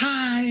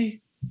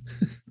 Hi.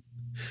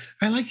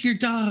 I like your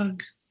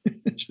dog.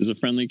 She's a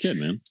friendly kid,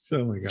 man.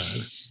 Oh my God.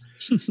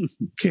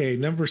 Okay,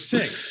 number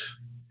 6.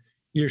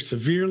 You're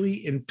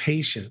severely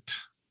impatient.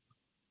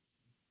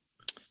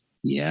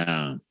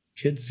 Yeah.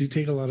 Kids do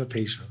take a lot of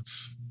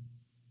patience.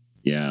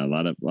 Yeah, a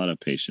lot of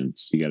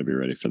patience. You got to be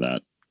ready for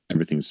that.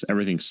 Everything's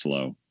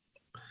slow.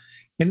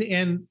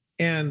 And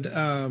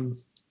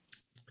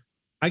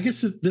I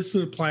guess this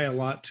would apply a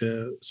lot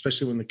to,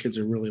 especially when the kids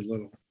are really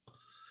little.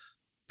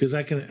 Because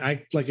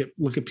I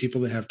look at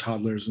people that have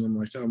toddlers and I'm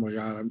like, oh my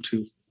God,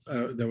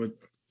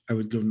 I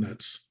would go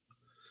nuts.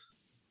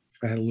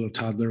 If I had a little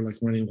toddler like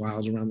running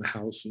wild around the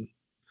house and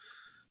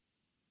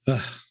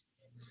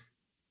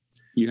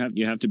You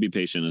have to be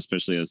patient,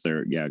 especially as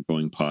they're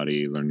going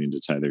potty, learning to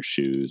tie their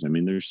shoes. I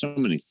mean, there's so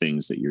many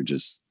things that you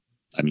just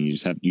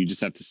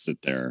have to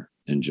sit there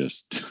and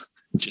just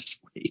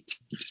wait.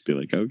 Just be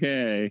like,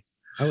 okay.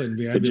 I wouldn't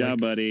be. Good job,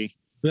 buddy.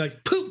 Be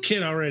like, poop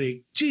kid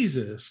already.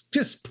 Jesus,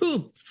 just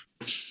poop.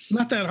 It's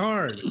not that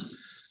hard.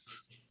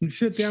 You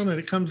sit down and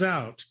it comes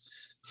out.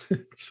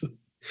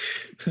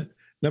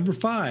 Number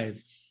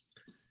 5.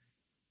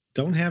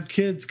 Don't have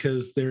kids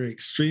because they're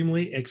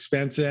extremely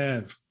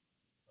expensive.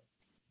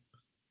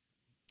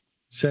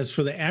 Says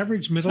for the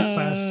average middle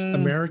class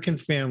American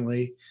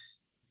family,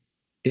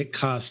 it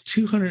costs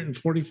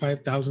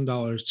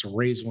 $245,000 to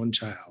raise one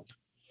child.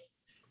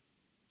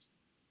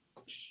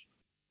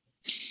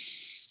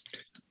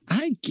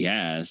 I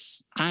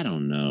guess. I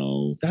don't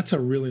know. That's a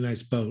really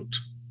nice boat.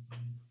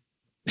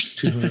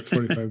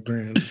 245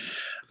 grand.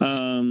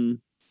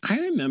 I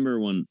remember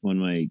when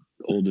my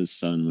oldest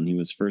son, when he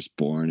was first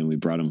born and we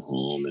brought him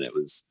home and it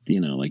was,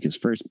 like his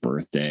first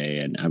birthday,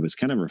 and I was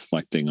kind of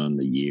reflecting on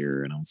the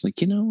year and I was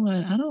like, you know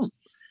what? I don't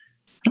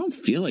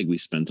feel like we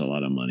spent a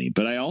lot of money,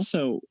 but I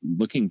also,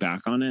 looking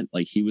back on it,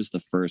 like he was the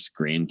first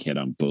grandkid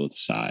on both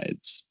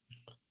sides.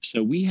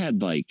 So we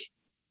had like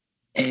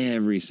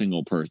every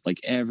single person, like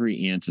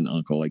every aunt and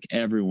uncle, like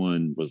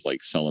everyone was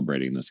like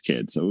celebrating this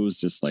kid. So it was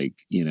just like,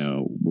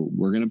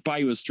 we're going to buy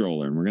you a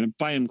stroller and we're going to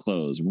buy him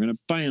clothes and we're going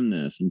to buy him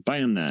this and buy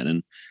him that.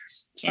 And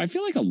so I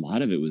feel like a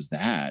lot of it was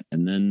that.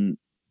 And then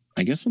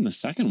I guess when the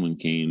second one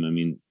came, I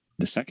mean,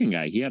 the second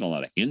guy, he had a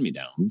lot of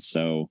hand-me-downs.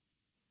 So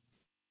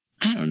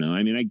I don't know.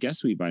 I mean, I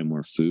guess we buy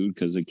more food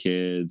because of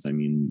kids. I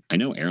mean, I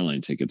know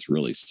airline tickets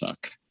really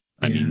suck.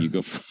 I mean, you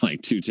go from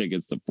like 2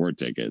 tickets to 4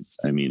 tickets.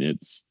 I mean,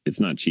 it's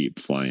not cheap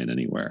flying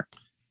anywhere.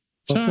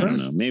 So I don't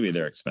know. Maybe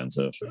they're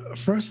expensive.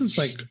 For us, it's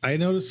like I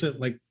notice it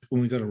like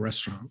when we go to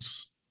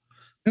restaurants.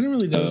 I don't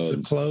really notice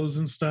the clothes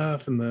and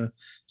stuff and the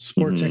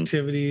sports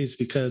activities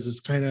because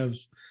it's kind of,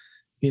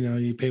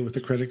 you pay with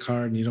a credit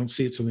card and you don't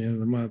see it till the end of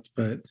the month.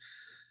 But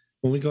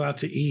when we go out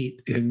to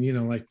eat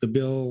and, like the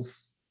bill,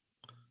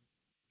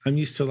 I'm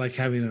used to like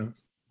having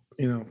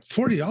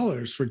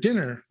 $40 for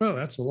dinner. Oh,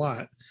 that's a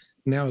lot.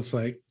 Now it's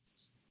like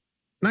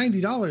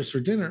 $90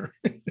 for dinner.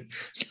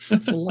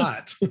 That's a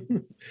lot.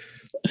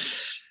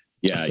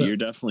 Yeah, so, you're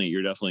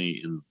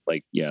definitely in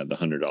like the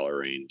 $100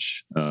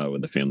 range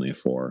with a family of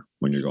 4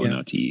 when you're going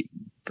out to eat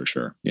for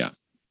sure. Yeah.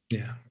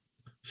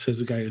 Says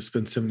the guy who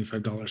spends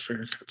 $75 for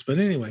haircuts. But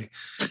anyway,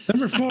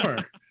 number 4,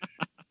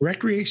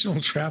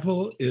 recreational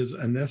travel is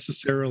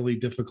unnecessarily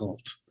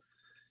difficult.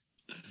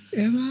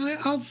 And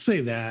I'll say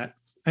that.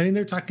 I mean,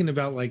 they're talking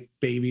about like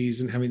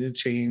babies and having to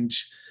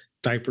change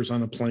diapers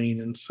on a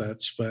plane and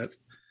such, but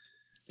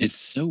it's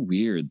so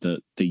weird.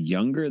 The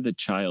younger the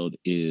child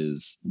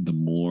is, the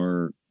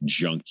more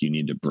junk you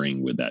need to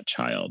bring with that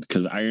child.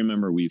 Because I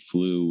remember we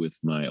flew with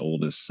my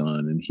oldest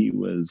son, and he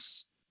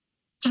was,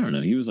 I don't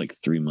know, he was like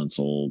 3 months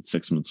old,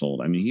 6 months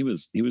old. I mean, he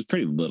was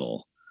pretty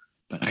little.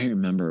 But I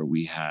remember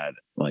we had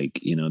like,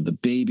 the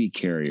baby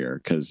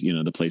carrier because,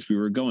 the place we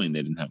were going,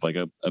 they didn't have like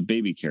a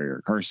baby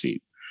carrier car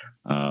seat.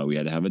 We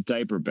had to have a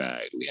diaper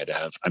bag. We had to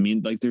have, I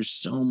mean, like there's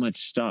so much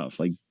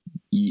stuff. Like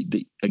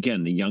the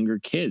younger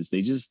kids,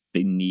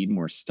 they need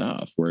more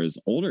stuff. Whereas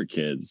older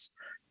kids,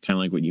 kind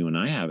of like what you and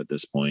I have at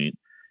this point,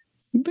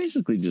 you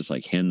basically just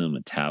like hand them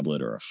a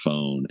tablet or a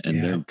phone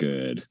and they're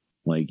good.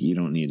 Like you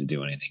don't need to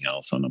do anything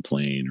else on a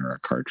plane or a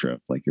car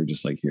trip. Like you're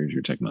just like, here's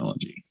your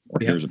technology or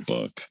here's a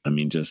book. I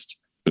mean, just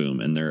boom.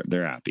 And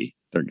they're happy.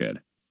 They're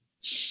good.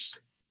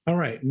 All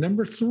right.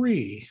 Number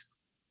 3,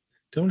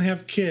 don't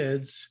have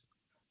kids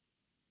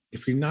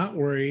if you're not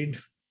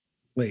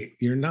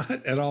you're not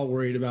at all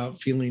worried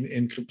about feeling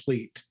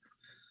incomplete.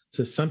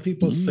 So some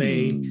people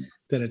say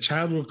that a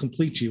child will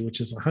complete you,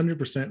 which is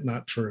 100%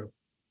 not true.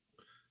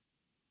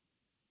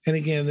 And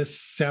again, this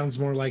sounds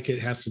more like it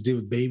has to do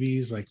with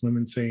babies, like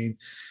women saying,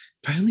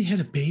 if I only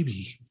had a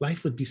baby,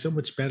 life would be so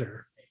much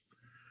better.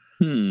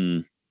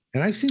 And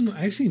I've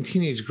seen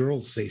teenage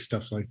girls say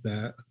stuff like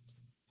that.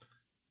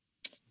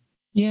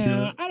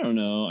 Yeah, I don't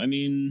know. I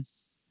mean,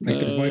 like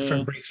their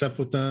boyfriend breaks up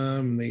with them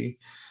and they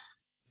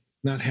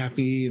not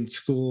happy in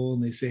school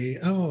and they say,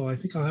 oh, I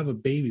think I'll have a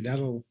baby.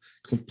 That'll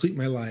complete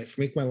my life,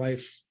 make my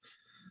life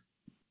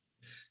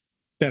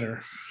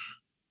better.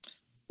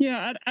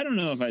 Yeah, I don't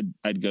know if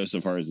I'd go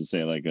so far as to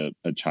say like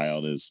a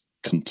child is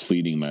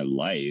completing my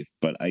life,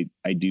 but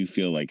I do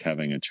feel like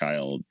having a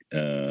child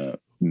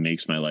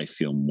makes my life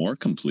feel more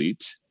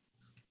complete.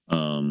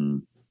 I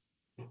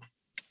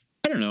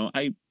don't know.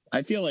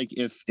 I feel like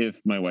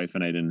if my wife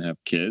and I didn't have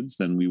kids,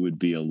 then we would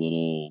be a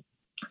little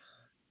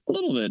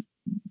bit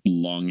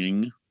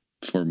longing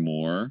for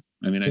more.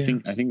 I mean, I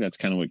think that's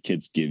kind of what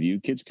kids give you.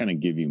 Kids kind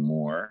of give you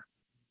more.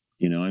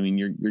 I mean,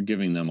 you're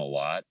giving them a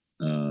lot,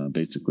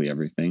 basically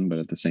everything, but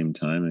at the same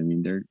time, I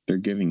mean, they're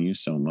giving you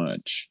so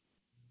much.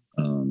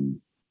 I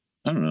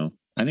don't know.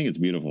 I think it's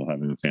beautiful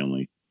having a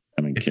family,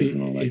 having kids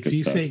and all that good stuff. If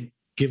you say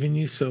giving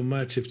you so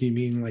much, if you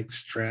mean like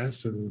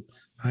stress and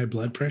high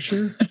blood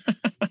pressure,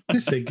 I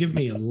say give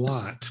me a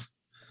lot.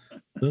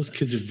 Those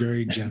kids are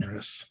very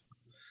generous.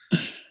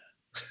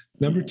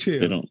 Number 2.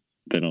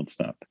 They don't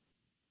stop.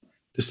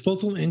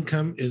 Disposable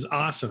income is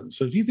awesome.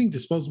 So if you think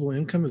disposable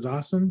income is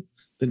awesome,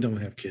 then don't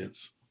have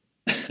kids.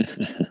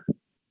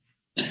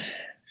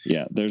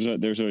 Yeah,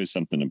 there's always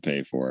something to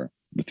pay for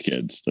with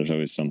kids. There's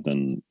always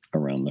something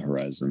around the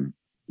horizon,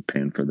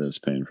 paying for this,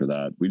 paying for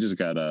that. We just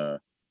got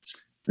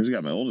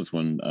my oldest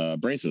one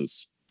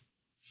braces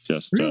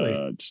just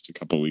a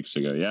couple of weeks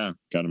ago. Yeah,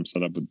 got him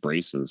set up with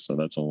braces, so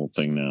that's a whole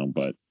thing now.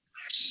 But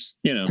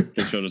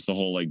they showed us the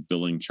whole like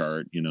billing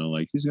chart.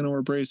 Like he's gonna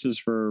wear braces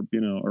for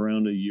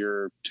around a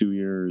year, 2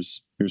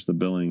 years. Here's the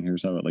billing.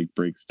 Here's how it like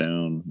breaks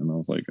down. And I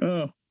was like,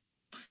 oh,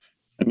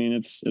 I mean,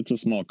 it's a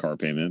small car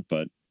payment,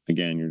 but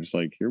again, you're just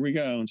like, here we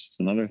go, just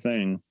another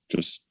thing.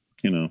 Just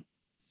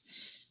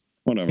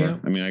whatever. Yeah.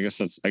 I mean, I guess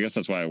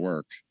that's why I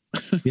work.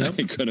 Yep.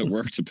 I go to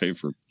work to pay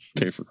for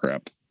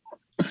crap.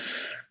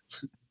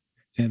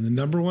 And the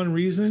number 1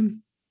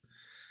 reason,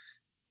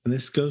 and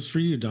this goes for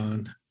you,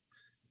 Don,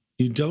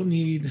 you don't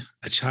need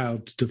a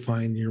child to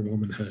define your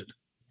womanhood.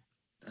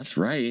 That's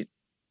right.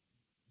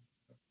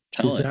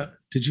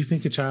 Did you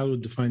think a child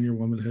would define your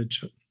womanhood,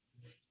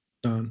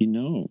 Don?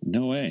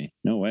 No way.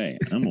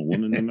 I'm a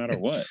woman no matter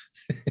what.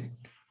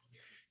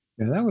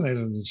 Yeah, that one I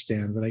don't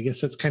understand, but I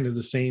guess that's kind of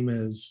the same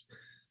as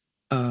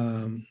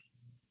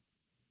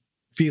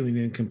feeling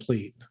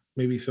incomplete.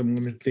 Maybe some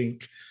women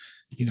think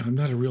I'm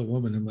not a real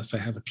woman unless I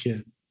have a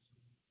kid.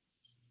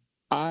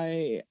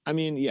 I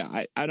mean,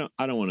 yeah, I don't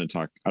want to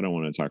talk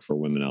for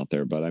women out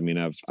there, but I mean,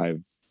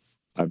 I've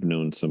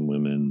known some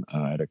women.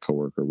 I had a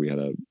coworker. We had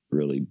a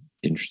really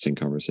interesting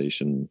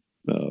conversation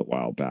a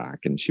while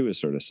back, and she was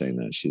sort of saying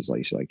that she's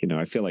like,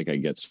 I feel like I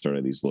get sort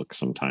of these looks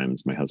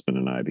sometimes, my husband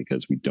and I,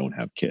 because we don't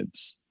have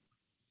kids,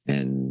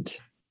 and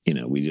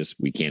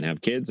we can't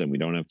have kids, and we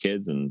don't have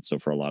kids, and so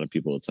for a lot of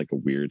people, it's like a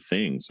weird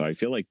thing. So I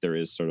feel like there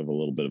is sort of a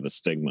little bit of a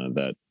stigma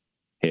that,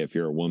 hey, if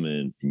you're a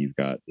woman and you've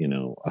got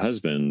a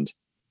husband,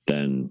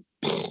 then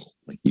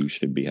like you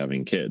should be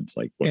having kids.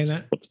 Like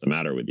what's the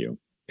matter with you?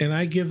 And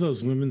I give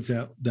those women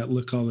that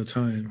look all the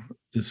time.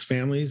 There's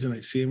families, and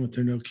I see them with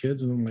their no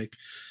kids, and I'm like,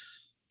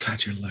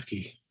 God, you're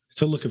lucky.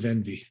 It's a look of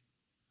envy.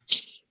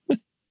 You're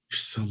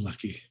so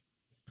lucky.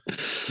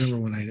 Remember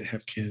when I didn't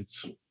have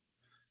kids?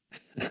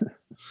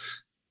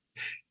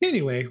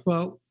 Anyway,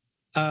 well,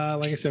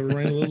 like I said, we're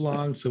running a little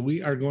long, so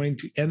we are going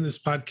to end this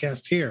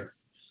podcast here.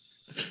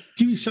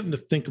 Give you something to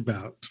think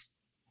about.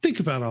 Think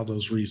about all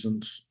those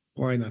reasons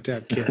why not to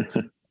have kids.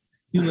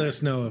 You let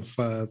us know if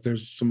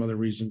there's some other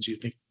reasons you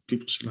think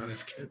people should not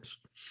have kids.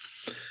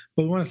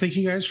 But we want to thank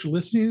you guys for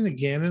listening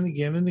again and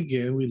again and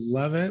again. We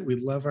love it. We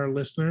love our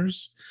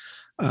listeners.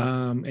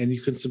 And you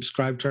can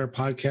subscribe to our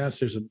podcast.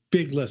 There's a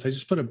big list. I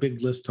just put a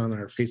big list on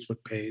our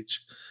Facebook page.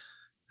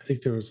 I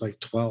think there was like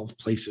 12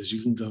 places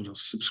you can go to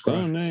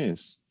subscribe. Oh,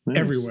 nice.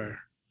 Everywhere.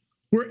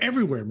 We're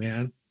everywhere,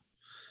 man.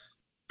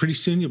 Pretty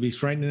soon you'll be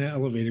riding in an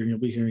elevator and you'll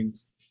be hearing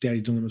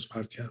Daddy Dilemma's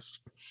podcast.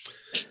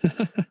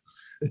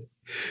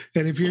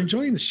 And if you're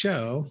enjoying the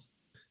show,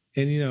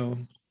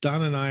 and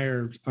Don and I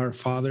are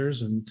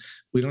fathers, and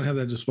we don't have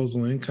that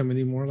disposable income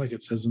anymore, like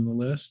it says in the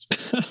list,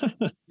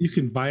 you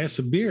can buy us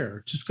a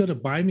beer. Just go to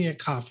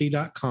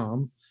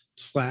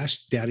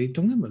buymeacoffee.com/Daddy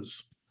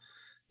Dilemmas.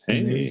 Hey.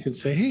 And then you can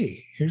say,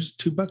 hey, here's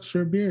 $2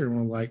 for a beer.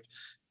 And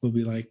we'll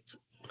be like,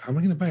 how am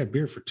I going to buy a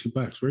beer for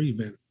 $2? Where you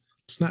been?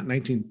 It's not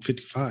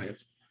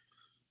 1955.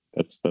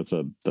 That's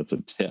a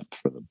tip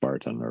for the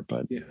bartender,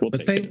 but yeah. We'll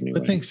take it anyway.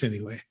 But thanks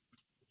anyway.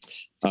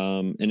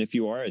 And if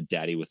you are a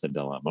daddy with a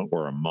dilemma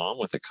or a mom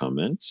with a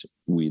comment,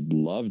 we'd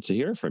love to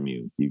hear from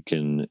you. You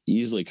can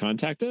easily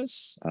contact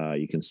us.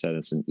 You can send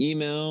us an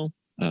email.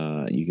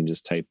 You can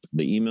just type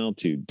the email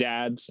to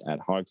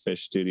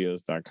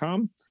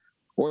dads@hogfishstudios.com,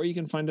 or you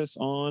can find us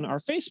on our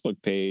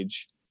Facebook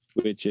page,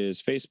 which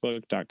is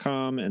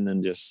facebook.com and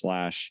then just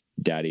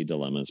 /Daddy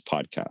Dilemmas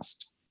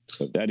Podcast.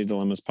 So Daddy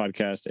Dilemmas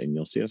Podcast, and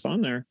you'll see us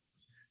on there.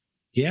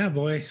 Yeah,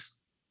 boy.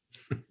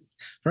 All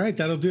right,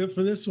 that'll do it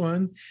for this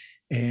one.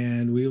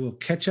 And we will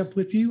catch up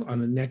with you on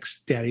the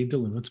next Daddy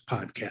Dilemmas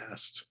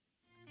podcast.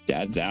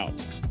 Dad's out.